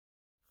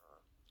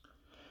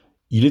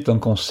Il est un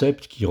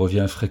concept qui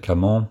revient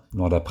fréquemment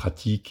dans la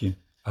pratique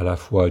à la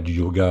fois du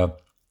yoga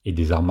et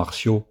des arts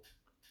martiaux,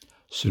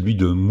 celui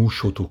de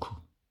Mushotoku.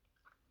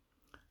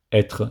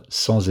 Être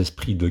sans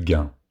esprit de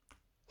gain,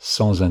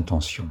 sans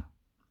intention.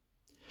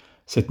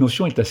 Cette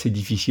notion est assez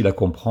difficile à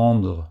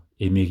comprendre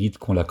et mérite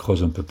qu'on la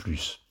creuse un peu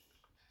plus.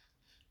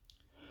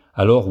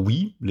 Alors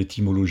oui,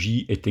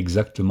 l'étymologie est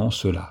exactement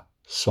cela,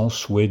 sans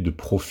souhait de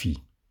profit.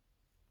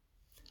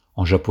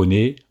 En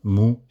japonais,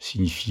 mu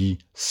signifie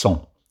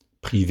sans,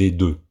 privé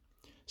de.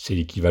 C'est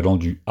l'équivalent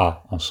du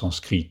a en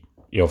sanskrit,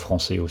 et en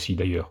français aussi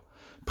d'ailleurs.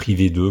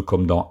 Privé de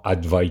comme dans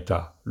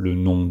Advaita, le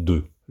non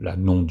de, la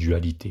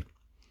non-dualité.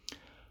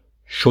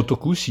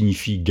 Shotoku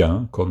signifie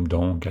gain, comme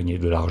dans gagner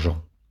de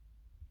l'argent.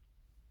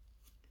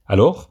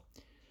 Alors,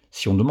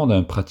 si on demande à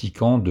un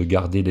pratiquant de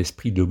garder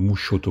l'esprit de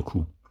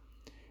Mushotoku,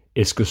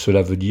 est-ce que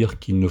cela veut dire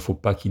qu'il ne faut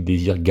pas qu'il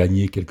désire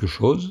gagner quelque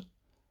chose ?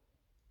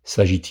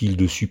 S'agit-il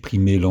de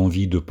supprimer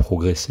l'envie de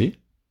progresser ?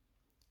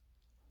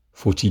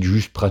 Faut-il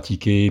juste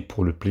pratiquer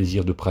pour le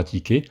plaisir de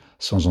pratiquer,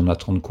 sans en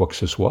attendre quoi que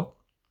ce soit ?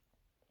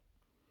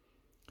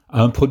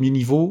 À un premier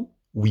niveau,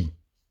 oui.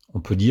 On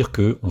peut dire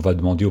qu'on va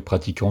demander au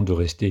pratiquant de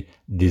rester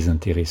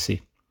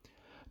désintéressé,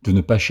 de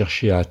ne pas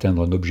chercher à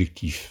atteindre un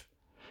objectif,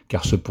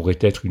 car ce pourrait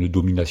être une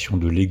domination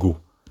de l'ego.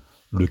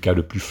 Le cas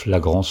le plus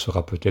flagrant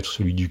sera peut-être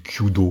celui du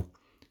kyudo,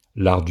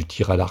 l'art du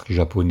tir à l'arc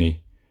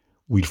japonais,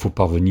 où il faut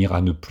parvenir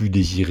à ne plus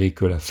désirer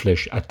que la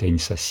flèche atteigne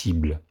sa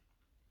cible.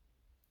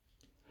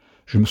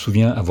 Je me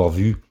souviens avoir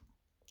vu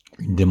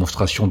une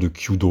démonstration de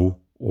kyudo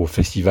au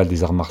Festival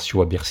des arts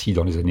martiaux à Bercy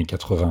dans les années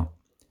 80.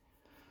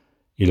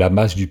 Et la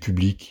masse du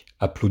public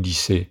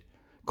applaudissait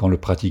quand le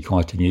pratiquant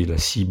atteignait la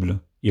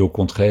cible et au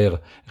contraire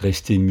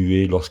restait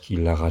muet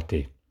lorsqu'il la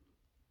ratait.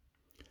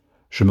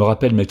 Je me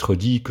rappelle m'être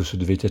dit que ce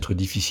devait être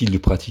difficile de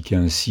pratiquer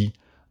ainsi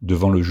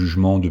devant le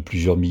jugement de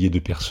plusieurs milliers de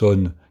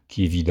personnes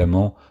qui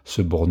évidemment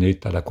se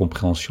bornaient à la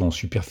compréhension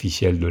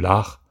superficielle de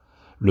l'art.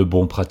 Le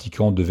bon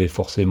pratiquant devait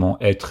forcément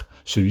être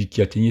celui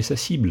qui atteignait sa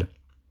cible.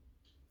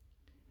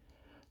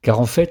 Car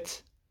en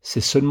fait,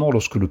 c'est seulement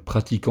lorsque le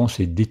pratiquant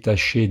s'est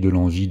détaché de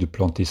l'envie de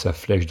planter sa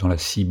flèche dans la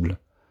cible,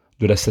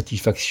 de la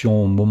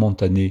satisfaction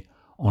momentanée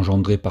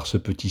engendrée par ce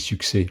petit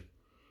succès,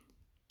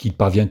 qu'il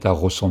parvient à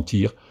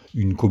ressentir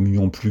une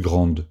communion plus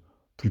grande,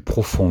 plus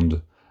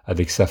profonde,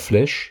 avec sa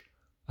flèche,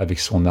 avec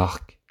son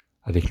arc,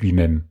 avec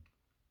lui-même.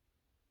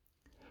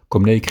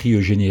 Comme l'a écrit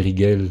Eugène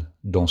Rigel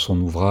dans son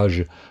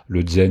ouvrage «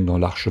 Le zen dans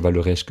l'art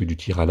chevaleresque du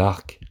tir à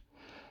l'arc »,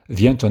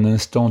 vient un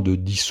instant de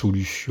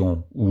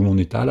dissolution où l'on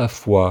est à la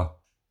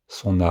fois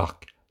son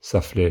arc,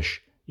 sa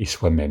flèche et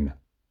soi-même.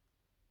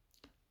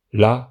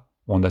 Là,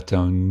 on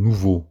atteint un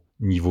nouveau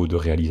niveau de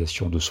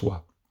réalisation de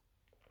soi.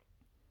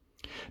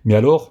 Mais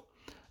alors,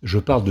 je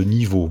parle de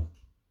niveau,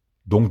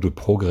 donc de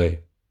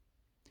progrès.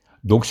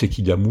 Donc c'est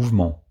qu'il y a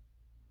mouvement.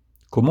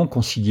 Comment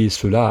concilier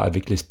cela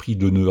avec l'esprit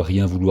de ne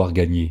rien vouloir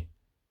gagner ?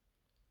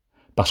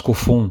 Parce qu'au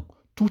fond,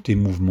 tout est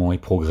mouvement et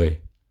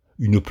progrès.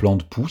 Une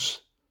plante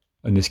pousse,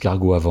 un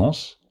escargot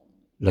avance,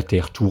 la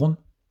terre tourne.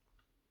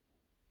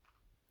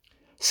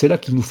 C'est là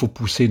qu'il nous faut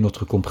pousser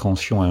notre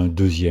compréhension à un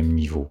deuxième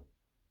niveau.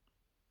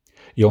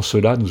 Et en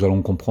cela, nous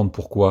allons comprendre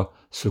pourquoi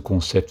ce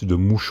concept de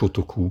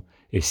Mushotoku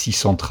est si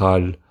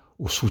central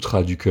au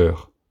Sutra du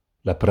cœur,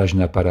 la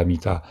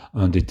Prajnaparamita,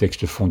 un des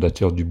textes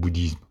fondateurs du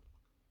bouddhisme.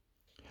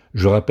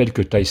 Je rappelle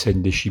que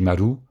Taisen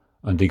Deshimaru,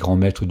 un des grands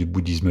maîtres du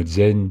bouddhisme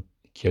zen,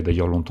 qui a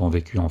d'ailleurs longtemps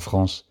vécu en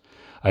France,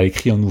 a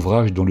écrit un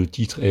ouvrage dont le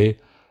titre est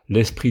 «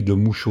 L'esprit de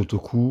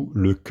Mushotoku,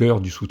 le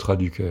cœur du Sutra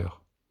du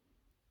cœur ».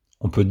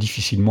 On peut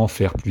difficilement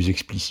faire plus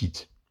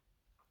explicite.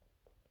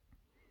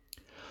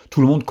 Tout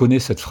le monde connaît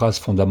cette phrase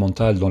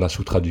fondamentale dans la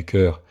Sutra du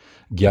cœur,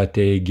 «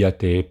 Gyate,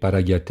 gyate,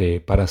 paragyate,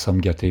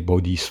 parasamgyate,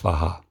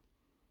 bodhisvaha ».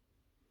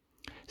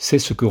 C'est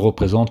ce que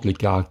représentent les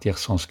caractères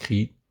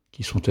sanscrits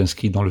qui sont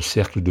inscrits dans le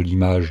cercle de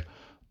l'image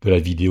de la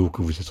vidéo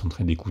que vous êtes en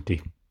train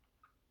d'écouter.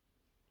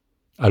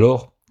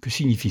 Alors, que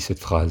signifie cette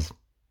phrase ?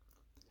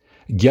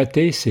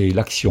 Gyate, c'est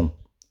l'action,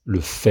 le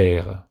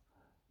faire.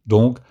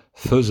 Donc,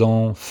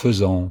 faisant,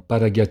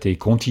 paragyate,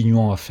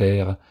 continuant à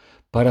faire,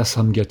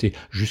 parasamgyate,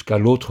 jusqu'à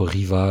l'autre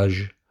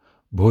rivage,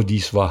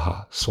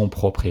 bodhisvaha, son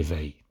propre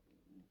éveil.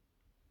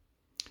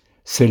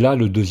 C'est là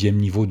le deuxième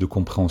niveau de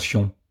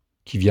compréhension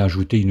qui vient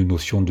ajouter une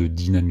notion de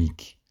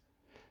dynamique.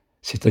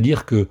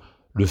 C'est-à-dire que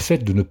le fait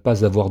de ne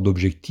pas avoir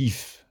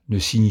d'objectif ne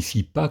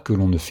signifie pas que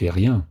l'on ne fait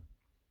rien.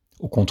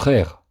 Au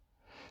contraire,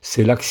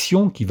 c'est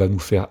l'action qui va nous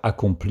faire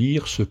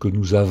accomplir ce que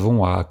nous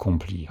avons à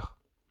accomplir.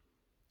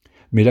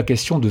 Mais la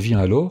question devient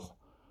alors,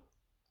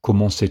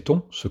 comment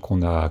sait-on ce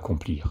qu'on a à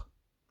accomplir ?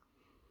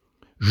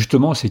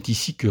 Justement, c'est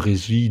ici que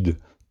réside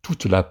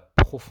toute la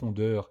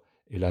profondeur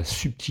et la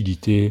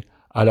subtilité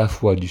à la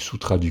fois du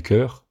Sutra du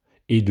cœur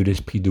et de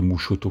l'esprit de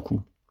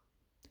Mushotoku.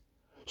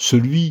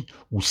 Celui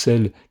ou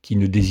celle qui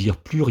ne désire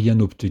plus rien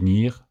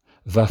obtenir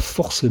va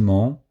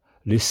forcément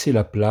laisser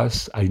la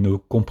place à une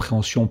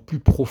compréhension plus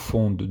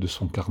profonde de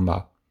son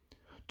karma,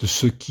 de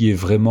ce qui est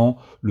vraiment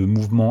le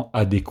mouvement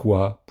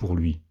adéquat pour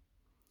lui.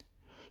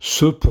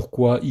 Ce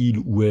pourquoi il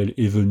ou elle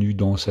est venu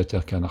dans cette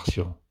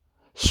incarnation,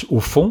 Au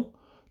fond,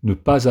 ne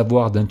pas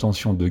avoir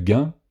d'intention de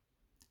gain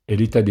est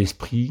l'état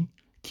d'esprit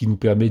qui nous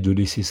permet de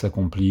laisser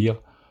s'accomplir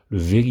le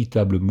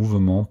véritable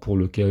mouvement pour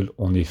lequel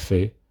on est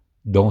fait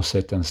dans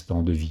cet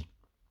instant de vie.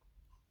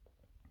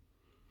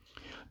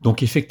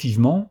 Donc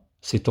effectivement,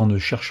 c'est en ne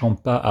cherchant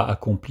pas à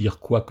accomplir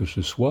quoi que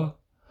ce soit,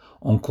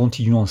 en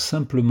continuant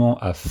simplement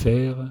à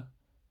faire,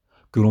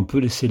 que l'on peut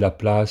laisser la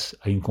place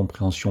à une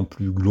compréhension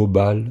plus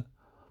globale,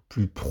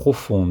 plus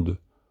profonde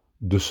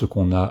de ce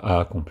qu'on a à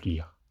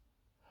accomplir.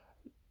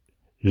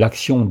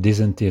 L'action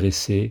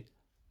désintéressée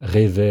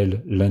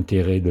révèle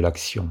l'intérêt de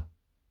l'action.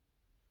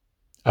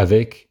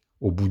 Avec,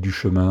 au bout du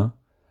chemin,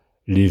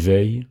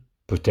 l'éveil,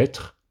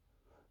 peut-être,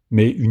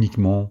 mais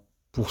uniquement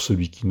pour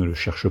celui qui ne le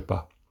cherche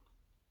pas.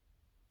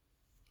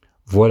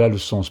 Voilà le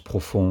sens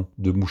profond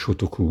de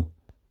Mushotoku,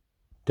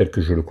 tel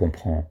que je le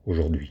comprends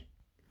aujourd'hui.